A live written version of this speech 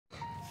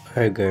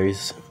Hi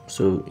guys,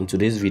 so in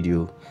today's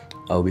video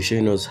I'll be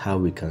showing us how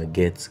we can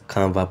get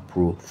Canva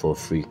Pro for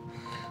free.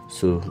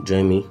 So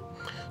join me.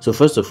 So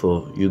first of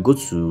all, you go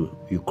to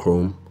your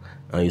Chrome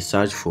and you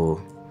search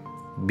for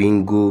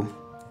Bingo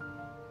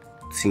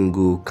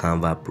Tingo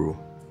Canva Pro.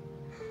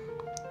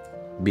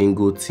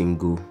 Bingo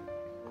Tingo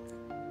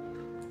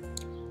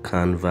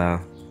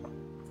Canva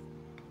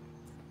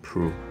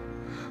Pro.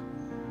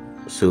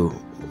 So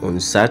when you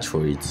search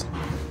for it,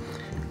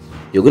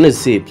 you're gonna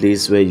see a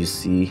place where you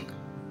see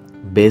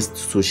best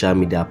social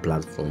media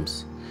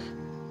platforms.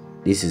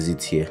 This is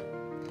it here.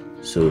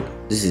 So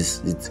this is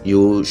it.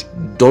 You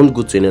don't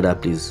go to any other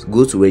place.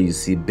 Go to where you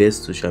see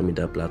best social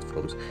media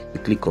platforms. You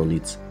click on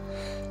it.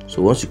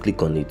 So once you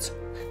click on it,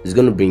 it's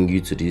going to bring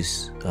you to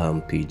this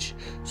page.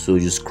 So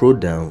you scroll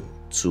down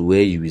to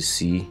where you will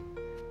see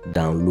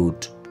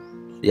download.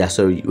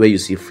 Where you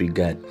see free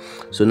guide.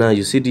 So now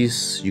you see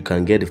this, you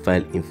can get the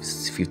file in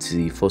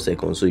 54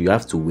 seconds. So you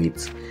have to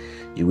wait.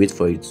 You wait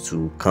for it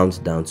to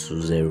count down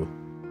to 0.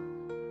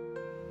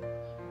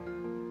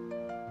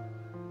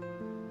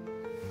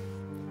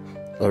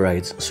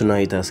 Alright, so now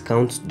it has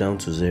counted down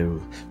to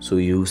 0. So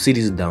you see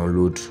this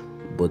download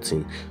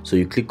button. So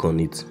you click on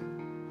it.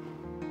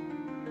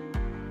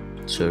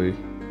 Sorry,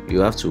 you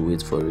have to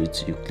wait for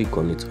it. You click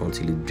on it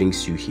until it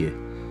brings you here.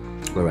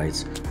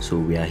 Alright, so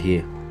we are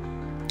here.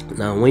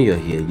 Now when you're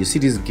here, you see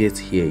this get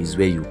here is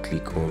where you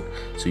click on.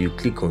 So you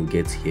click on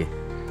get here.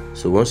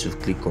 So once you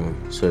click on,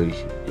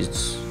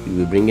 you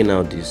will bringing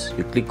out this.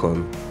 You click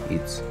on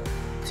it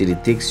till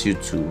it takes you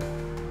to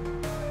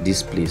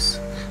this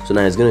place. So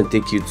now it's going to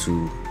take you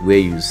to where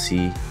you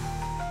see